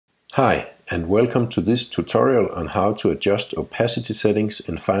Hi, and welcome to this tutorial on how to adjust opacity settings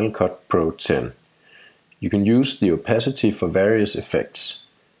in Final Cut Pro 10. You can use the opacity for various effects.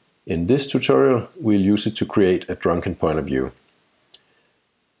 In this tutorial, we'll use it to create a drunken point of view.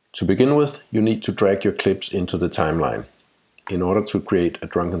 To begin with, you need to drag your clips into the timeline. In order to create a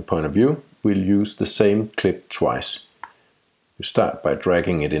drunken point of view, we'll use the same clip twice. You start by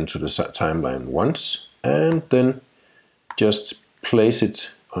dragging it into the timeline once, and then just place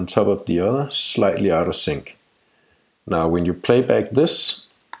it on top of the other, slightly out of sync. Now when you play back this,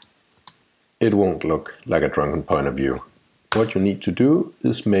 it won't look like a drunken point of view. What you need to do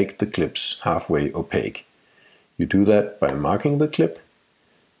is make the clips halfway opaque. You do that by marking the clip,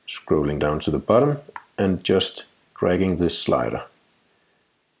 scrolling down to the bottom, and just dragging this slider.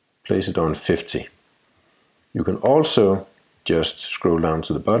 Place it on 50. You can also just scroll down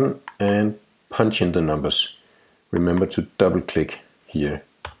to the bottom and punch in the numbers. Remember to double click here.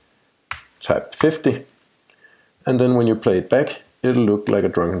 Type 50, and then when you play it back, it'll look like a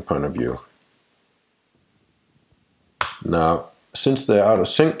drunken point of view. Now, since they're out of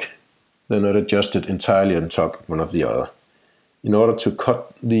sync, they're not adjusted entirely on top one of the other. In order to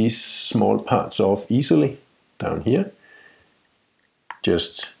cut these small parts off easily, down here,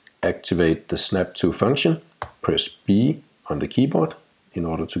 just activate the snap to function, press B on the keyboard in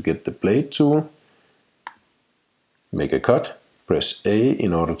order to get the blade tool, make a cut, press A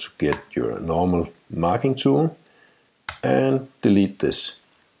in order to get your normal marking tool, and delete this.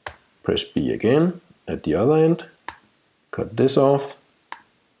 Press B again at the other end, cut this off,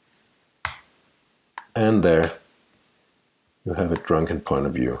 and there you have a drunken point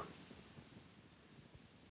of view.